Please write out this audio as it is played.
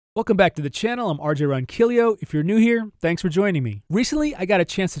Welcome back to the channel. I'm RJ Ronquillo. If you're new here, thanks for joining me. Recently, I got a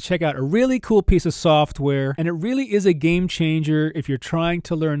chance to check out a really cool piece of software, and it really is a game changer if you're trying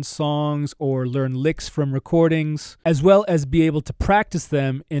to learn songs or learn licks from recordings, as well as be able to practice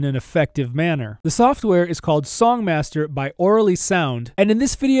them in an effective manner. The software is called Songmaster by Orally Sound, and in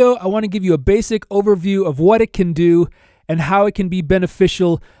this video, I want to give you a basic overview of what it can do and how it can be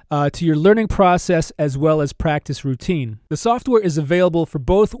beneficial to your learning process as well as practice routine. The software is available for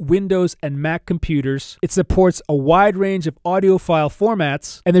both Windows and Mac computers. It supports a wide range of audio file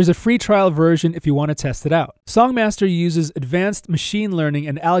formats, and there's a free trial version if you want to test it out. Songmaster uses advanced machine learning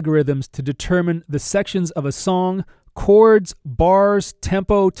and algorithms to determine the sections of a song, chords, bars,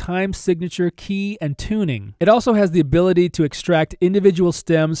 tempo, time signature, key, and tuning. It also has the ability to extract individual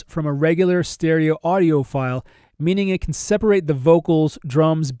stems from a regular stereo audio file, meaning it can separate the vocals,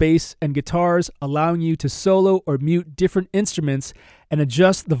 drums, bass, and guitars, allowing you to solo or mute different instruments and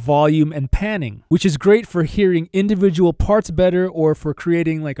adjust the volume and panning, which is great for hearing individual parts better or for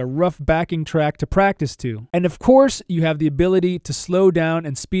creating like a rough backing track to practice to. And of course, you have the ability to slow down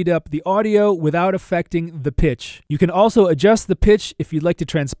and speed up the audio without affecting the pitch. You can also adjust the pitch if you'd like to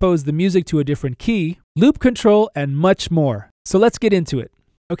transpose the music to a different key, loop control, and much more. So let's get into it.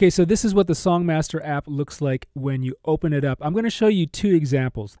 Okay, so this is what the Songmaster app looks like when you open it up. I'm going to show you two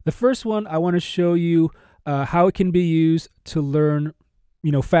examples. The first one, I want to show you how it can be used to learn,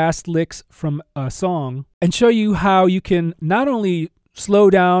 fast licks from a song, and show you how you can not only slow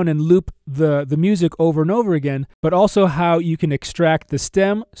down and loop the music over and over again, but also how you can extract the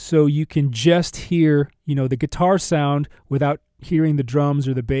stem so you can just hear, the guitar sound without hearing the drums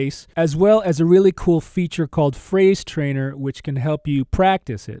or the bass, as well as a really cool feature called Phrase Trainer, which can help you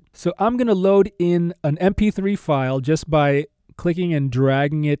practice it. So I'm going to load in an MP3 file just by clicking and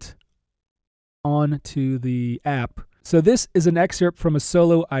dragging it onto the app. So this is an excerpt from a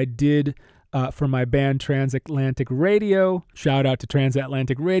solo I did for my band Transatlantic Radio. Shout out to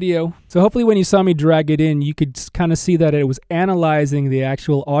Transatlantic Radio. So hopefully when you saw me drag it in, you could kind of see that it was analyzing the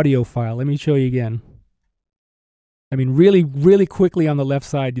actual audio file. Let me show you again. I mean, really quickly on the left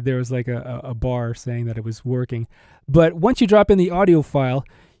side, there was like a bar saying that it was working. But once you drop in the audio file,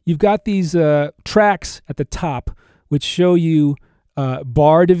 you've got these tracks at the top, which show you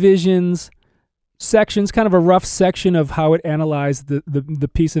bar divisions, sections, kind of a rough section of how it analyzed the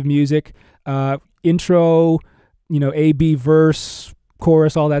piece of music, intro, A, B, verse,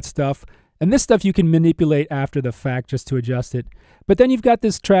 chorus, all that stuff. And this stuff you can manipulate after the fact just to adjust it. But then you've got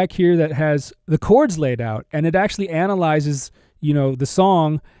this track here that has the chords laid out, and it actually analyzes, the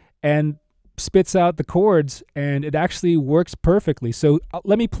song and spits out the chords, and it actually works perfectly. So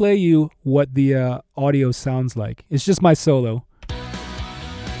let me play you what the audio sounds like. It's just my solo.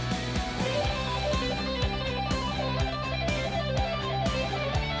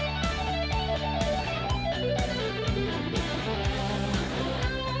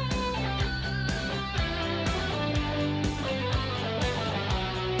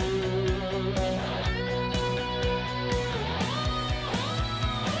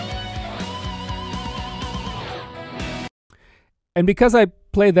 And because I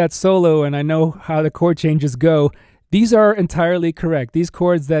played that solo and I know how the chord changes go, these are entirely correct. These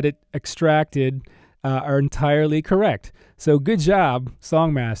chords that it extracted are entirely correct. So good job,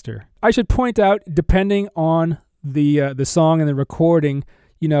 Songmaster. I should point out, depending on the song and the recording,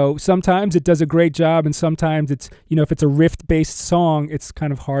 sometimes it does a great job, and sometimes it's, if it's a riff-based song, it's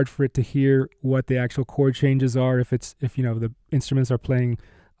kind of hard for it to hear what the actual chord changes are if the instruments are playing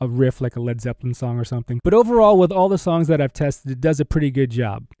a riff like a Led Zeppelin song or something. But overall, with all the songs that I've tested, it does a pretty good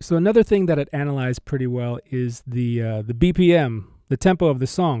job. So another thing that it analyzed pretty well is the BPM, the tempo of the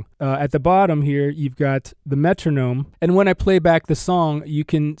song. At the bottom here, you've got the metronome, and when I play back the song, you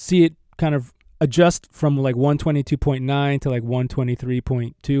can see it kind of adjust from like 122.9 to like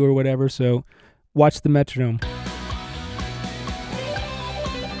 123.2 or whatever. So watch the metronome.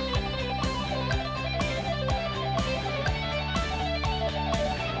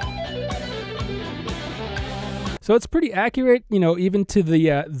 So it's pretty accurate, even to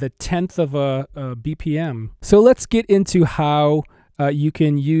the tenth of a BPM. So let's get into how you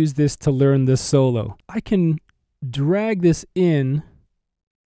can use this to learn this solo. I can drag this in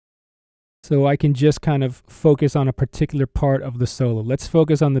so I can just kind of focus on a particular part of the solo. Let's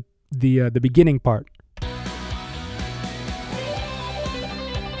focus on the beginning part.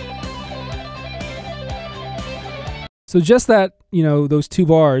 So just that, those two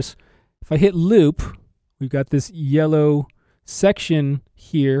bars, if I hit loop, we've got this yellow section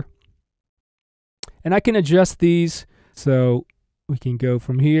here, and I can adjust these so we can go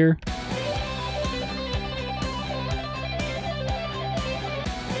from here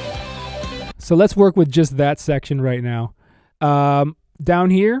So let's work with just that section right now. Down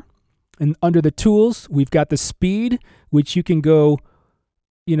here and under the tools, we've got the speed, which you can go,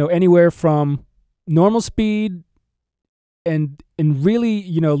 you know, anywhere from normal speed and in really,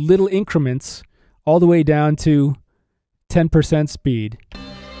 you know, little increments all the way down to 10% speed.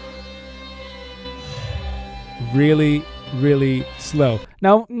 Really, really slow.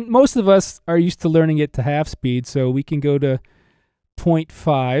 Now, most of us are used to learning it to half speed, so we can go to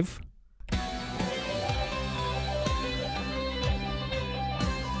 0.5.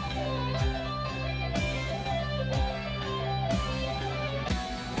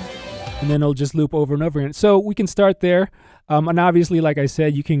 And then it'll just loop over and over again. So we can start there. And obviously, like I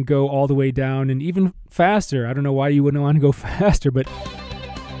said, you can go all the way down and even faster. I don't know why you wouldn't want to go faster, but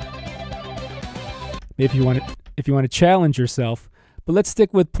if you want to challenge yourself. But let's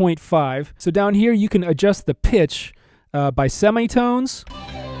stick with 0.5. So down here, you can adjust the pitch by semitones.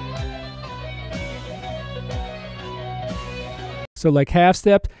 So like half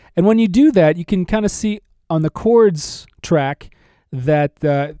step. And when you do that, you can kind of see on the chords track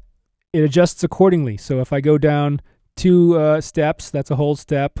that it adjusts accordingly. So if I go down 2 steps, that's a whole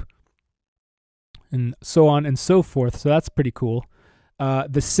step, and so on and so forth. So that's pretty cool.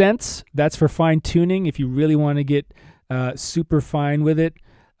 The cents, that's for fine tuning if you really want to get super fine with it.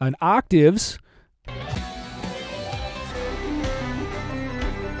 And octaves,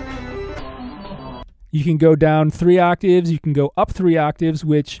 you can go down 3 octaves, you can go up 3 octaves,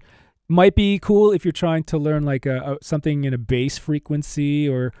 which might be cool if you're trying to learn like something in a bass frequency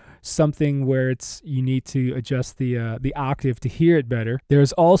or something where you need to adjust the octave to hear it better.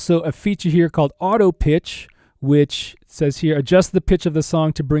 There's also a feature here called auto pitch, which says here, adjust the pitch of the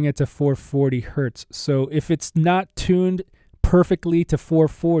song to bring it to 440 hertz. So if it's not tuned perfectly to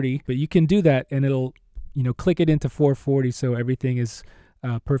 440, but you can do that and it'll, you know, click it into 440 so everything is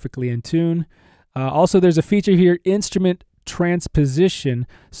perfectly in tune. Also, there's a feature here, instrument transposition.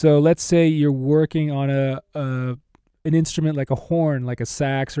 So let's say you're working on an instrument like a horn, like a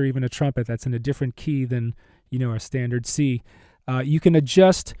sax or even a trumpet that's in a different key than, you know, a standard C. You can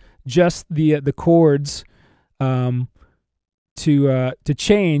adjust just the chords to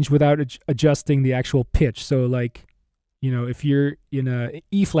change without adjusting the actual pitch. So like, you know, if you're in a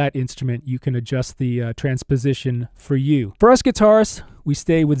E-flat instrument, you can adjust the transposition for you. For us guitarists, we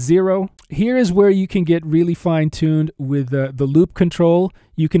stay with 0. Here is where you can get really fine-tuned with the loop control.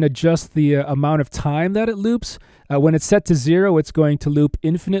 You can adjust the amount of time that it loops. When it's set to 0, it's going to loop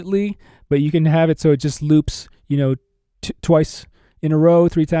infinitely, but you can have it so it just loops, you know, twice in a row,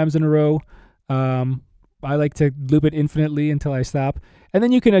 3 times in a row. I like to loop it infinitely until I stop. And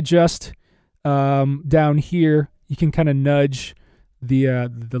then you can adjust down here. You can kind of nudge the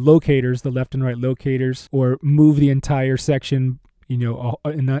locators, the left and right locators, or move the entire section, you know,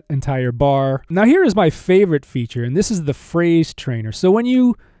 in that entire bar. Now here is my favorite feature, and this is the phrase trainer. So when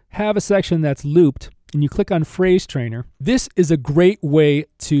you have a section that's looped and you click on phrase trainer, this is a great way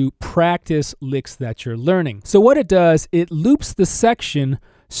to practice licks that you're learning. So what it does, it loops the section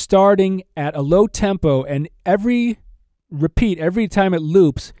starting at a low tempo, and every time it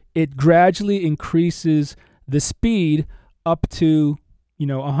loops, it gradually increases the speed up to, you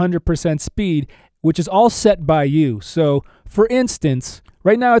know, 100% speed, which is all set by you. So for instance,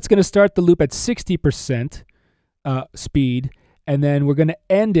 right now it's going to start the loop at 60% speed, and then we're going to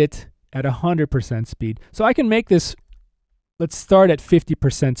end it at 100% speed. So I can make this, let's start at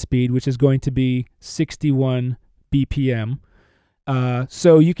 50% speed, which is going to be 61 BPM.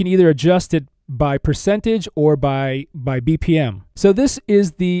 So you can either adjust it by percentage or by BPM. So this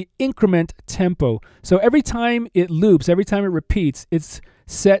is the increment tempo. So every time it loops, every time it repeats, it's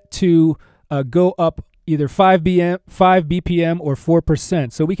set to go up either 5 BPM or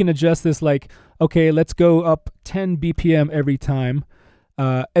 4%. So we can adjust this like, okay, let's go up 10 BPM every time.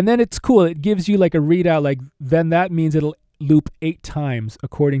 And then it's cool. It gives you like a readout, like then that means it'll loop 8 times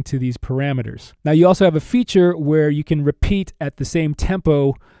according to these parameters. Now you also have a feature where you can repeat at the same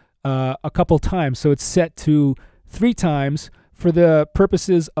tempo a couple times. So it's set to 3 times for the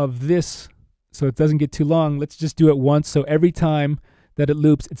purposes of this, so it doesn't get too long. Let's just do it once. So every time that it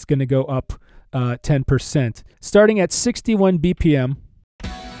loops, it's going to go up 10%. Starting at 61 BPM.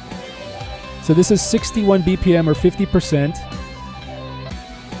 So this is 61 BPM or 50%.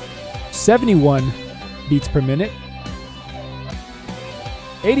 71 beats per minute.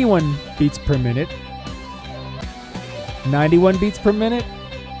 81 beats per minute. 91 beats per minute.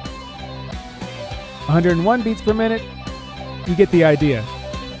 101 beats per minute. You get the idea.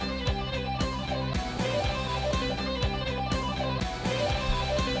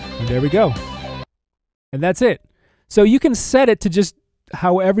 And there we go. And that's it. So you can set it to just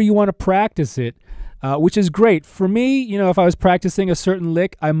however you want to practice it, which is great. For me, if I was practicing a certain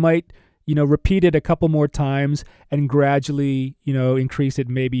lick, I might, repeat it a couple more times and gradually, increase it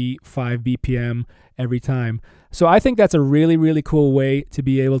maybe 5 BPM every time. So I think that's a really, really cool way to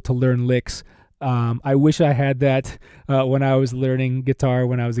be able to learn licks. I wish I had that when I was learning guitar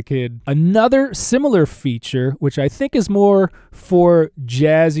when I was a kid. Another similar feature, which I think is more for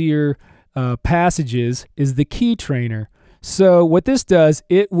jazzier passages, is the key trainer. So what this does,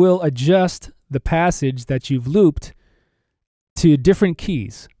 it will adjust the passage that you've looped to different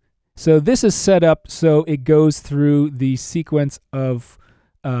keys. So this is set up so it goes through the sequence of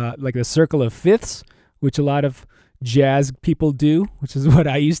like the circle of fifths, which a lot of jazz people do, which is what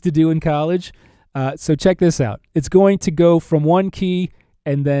I used to do in college. So check this out. It's going to go from one key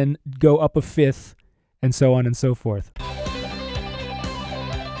and then go up a fifth and so on and so forth.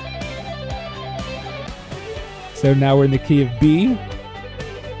 So now we're in the key of B.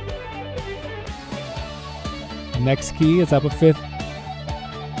 Next key is up a fifth.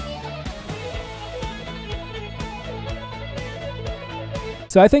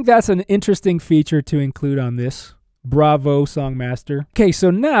 So I think that's an interesting feature to include on this. Bravo, Songmaster. Okay, so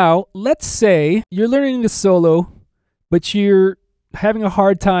now let's say you're learning the solo, but you're having a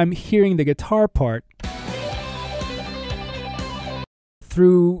hard time hearing the guitar part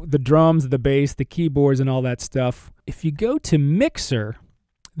through the drums, the bass, the keyboards, and all that stuff. If you go to Mixer,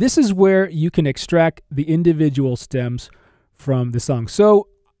 this is where you can extract the individual stems from the song. So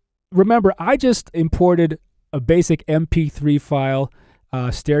remember, I just imported a basic MP3 file,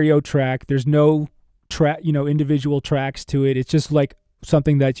 stereo track. There's no individual tracks to it. It's just like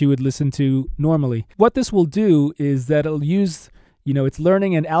something that you would listen to normally. What this will do is that it'll use, it's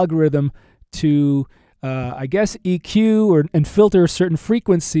learning an algorithm to, I guess, EQ and filter certain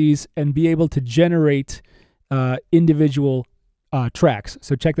frequencies and be able to generate individual tracks.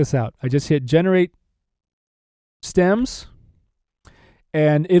 So check this out. I just hit generate stems,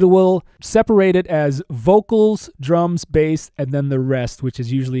 and it will separate it as vocals, drums, bass, and then the rest, which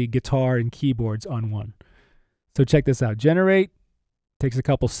is usually guitar and keyboards on one. So check this out. Generate takes a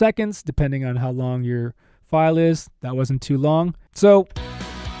couple seconds, depending on how long your file is. That wasn't too long. So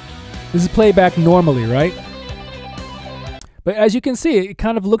this is playback normally, right? But as you can see, it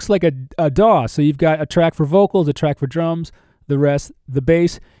kind of looks like a DAW. So you've got a track for vocals, a track for drums, the rest, the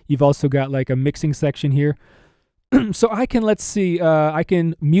bass. You've also got like a mixing section here. So I can, let's see, I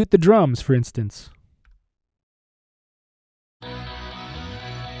can mute the drums, for instance.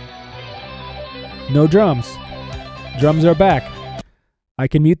 No drums. Drums are back. I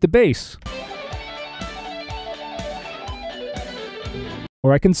can mute the bass.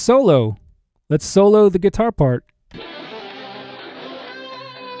 Or I can solo. Let's solo the guitar part.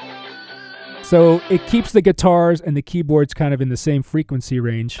 So it keeps the guitars and the keyboards kind of in the same frequency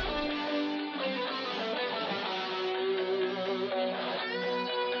range.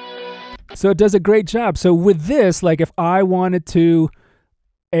 So it does a great job. So with this, like if I wanted to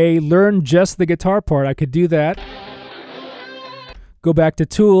learn just the guitar part, I could do that. Go back to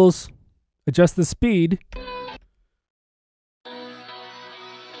Tools, adjust the speed.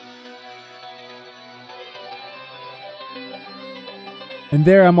 And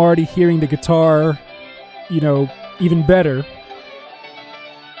there I'm already hearing the guitar, even better.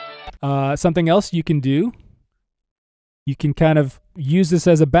 Something else you can do, you can kind of use this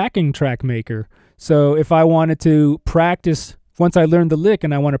as a backing track maker. So if I wanted to practice, once I learned the lick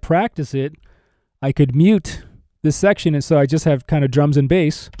and I want to practice it, I could mute this section, and so I just have kind of drums and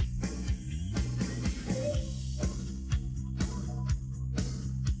bass.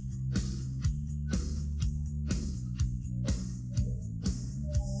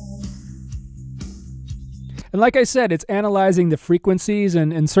 And like I said, it's analyzing the frequencies,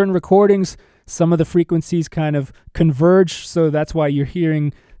 and in certain recordings, some of the frequencies kind of converge, so that's why you're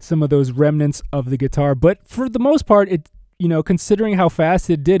hearing some of those remnants of the guitar. But for the most part, considering how fast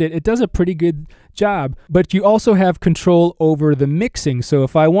it did it, it does a pretty good job. But you also have control over the mixing. So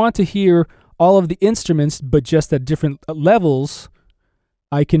if I want to hear all of the instruments, but just at different levels,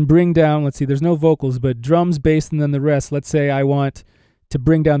 I can bring down, let's see, there's no vocals, but drums, bass, and then the rest. Let's say I want to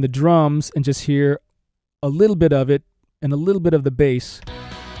bring down the drums and just hear a little bit of it and a little bit of the bass.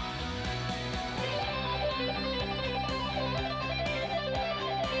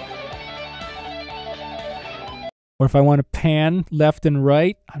 Or if I want to pan left and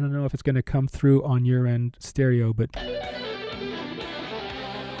right, I don't know if it's going to come through on your end stereo, but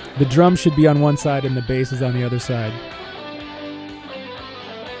the drum should be on one side and the bass is on the other side.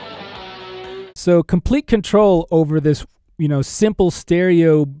 So complete control over this, simple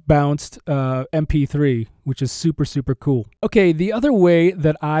stereo bounced MP3, which is super, super cool. Okay, the other way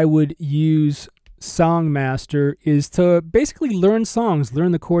that I would use Songmaster is to basically learn songs,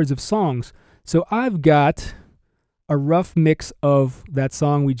 learn the chords of songs. So I've got a rough mix of that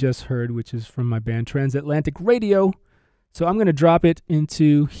song we just heard, which is from my band Transatlantic Radio. So I'm going to drop it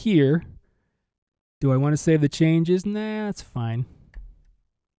into here. Do I want to save the changes? Nah, that's fine.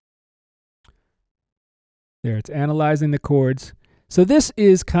 There, it's analyzing the chords. So this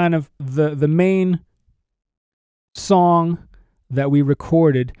is kind of the main song that we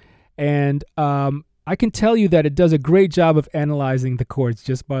recorded. And I can tell you that it does a great job of analyzing the chords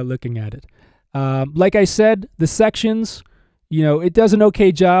just by looking at it. Like I said, the sections, it does an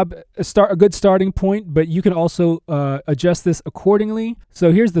okay job, a good starting point, but you can also adjust this accordingly.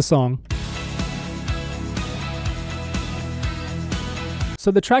 So here's the song. So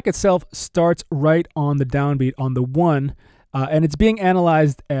the track itself starts right on the downbeat, on the 1, and it's being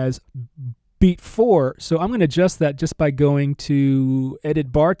analyzed as beat 4. So I'm going to adjust that just by going to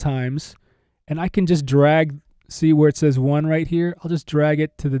edit bar times, and I can just drag, see where it says 1 right here? I'll just drag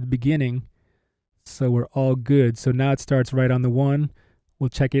it to the beginning, so we're all good. So now it starts right on the 1. We'll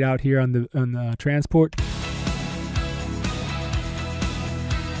check it out here on the transport.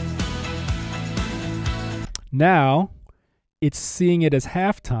 Now it's seeing it as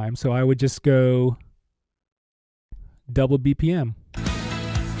halftime, so I would just go double BPM.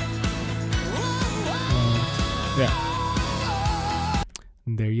 Yeah.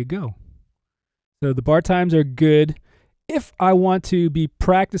 And there you go. So the bar times are good. If I want to be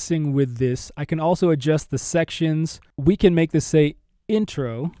practicing with this, I can also adjust the sections. We can make this say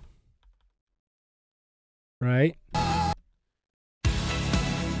intro, right? I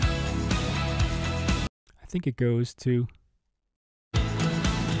think it goes to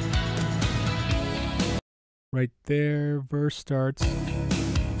right there, verse starts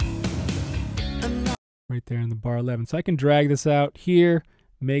right there in the bar 11. So I can drag this out here,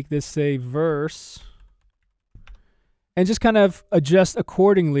 make this say verse, and just kind of adjust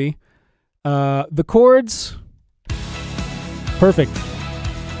accordingly. The chords, perfect.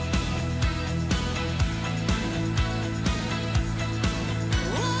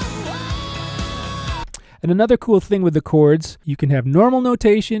 And another cool thing with the chords, you can have normal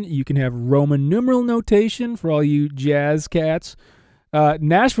notation, you can have Roman numeral notation for all you jazz cats,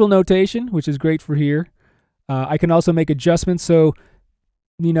 Nashville notation, which is great for here. I can also make adjustments. So,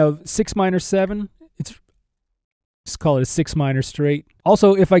 6 minor 7, just call it a 6 minor straight.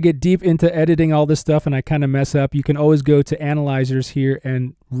 Also, if I get deep into editing all this stuff and I kind of mess up, you can always go to analyzers here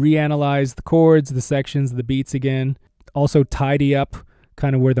and reanalyze the chords, the sections, the beats again. Also tidy up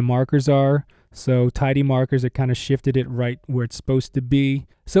kind of where the markers are. So tidy markers, it kind of shifted it right where it's supposed to be.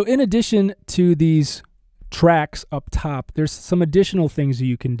 So in addition to these tracks up top, there's some additional things that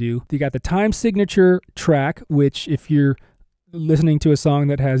you can do. You got the time signature track, which if you're listening to a song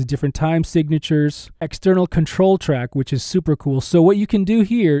that has different time signatures, external control track, which is super cool. So what you can do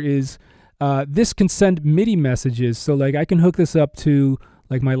here is this can send MIDI messages. So like I can hook this up to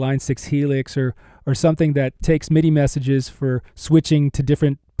like my Line 6 Helix or something that takes MIDI messages for switching to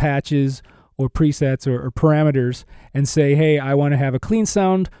different patches or presets or parameters, and say, hey, I want to have a clean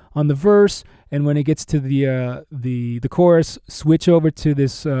sound on the verse, and when it gets to the chorus, switch over to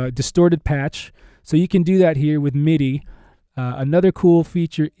this distorted patch. So you can do that here with MIDI. Another cool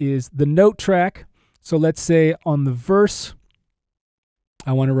feature is the note track. So let's say on the verse,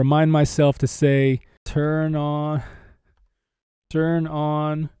 I want to remind myself to say, turn on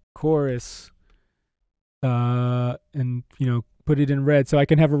chorus, and put it in red, so I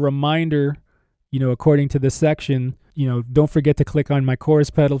can have a reminder, according to the section, don't forget to click on my chorus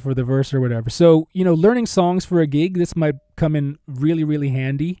pedal for the verse or whatever. So, learning songs for a gig, this might come in really, really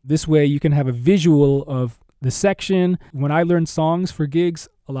handy. This way you can have a visual of the section. When I learn songs for gigs,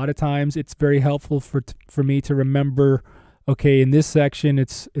 a lot of times it's very helpful for me to remember, okay, in this section,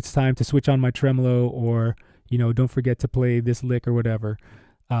 it's time to switch on my tremolo, or, don't forget to play this lick or whatever.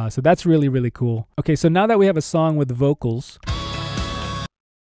 So that's really, really cool. Okay, so now that we have a song with vocals,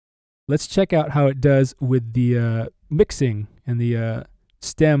 let's check out how it does with the mixing and the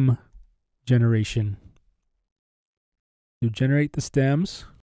stem generation. You generate the stems.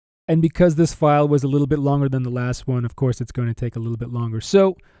 And because this file was a little bit longer than the last one, of course, it's going to take a little bit longer.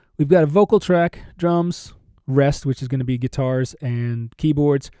 So we've got a vocal track, drums, rest, which is going to be guitars and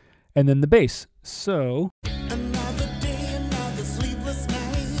keyboards, and then the bass. So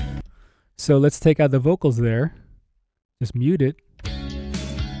let's take out the vocals there. Just mute it.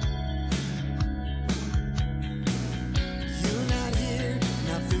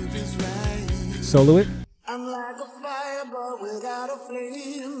 Solo it.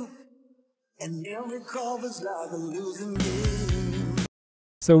 And every cover's like a losing game.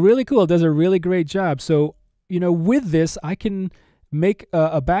 So really cool. It does a really great job. So, you know, with this, I can make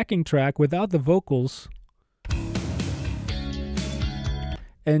a backing track without the vocals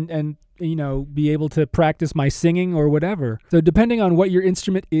and you know, be able to practice my singing or whatever. So depending on what your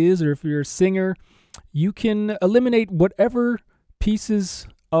instrument is, or if you're a singer, you can eliminate whatever pieces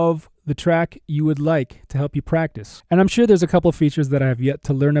of the track you would like to help you practice. And I'm sure there's a couple features that I have yet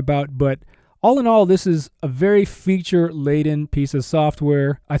to learn about, but all in all, this is a very feature-laden piece of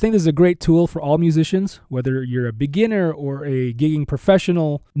software. I think this is a great tool for all musicians, whether you're a beginner or a gigging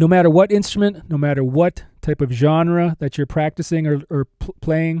professional. No matter what instrument, no matter what type of genre that you're practicing or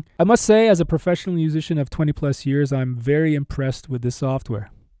playing. I must say, as a professional musician of 20 plus years, I'm very impressed with this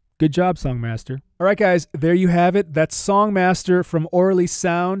software. Good job, Songmaster. All right, guys, there you have it. That's Songmaster from Orally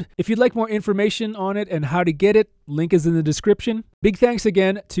Sound. If you'd like more information on it and how to get it, link is in the description. Big thanks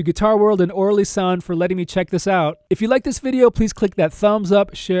again to Guitar World and Orally Sound for letting me check this out. If you like this video, please click that thumbs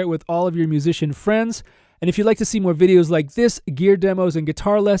up, share it with all of your musician friends. And if you'd like to see more videos like this, gear demos and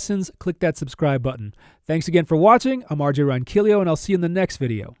guitar lessons, click that subscribe button. Thanks again for watching. I'm RJ Ronquillo, and I'll see you in the next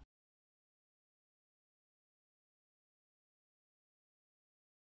video.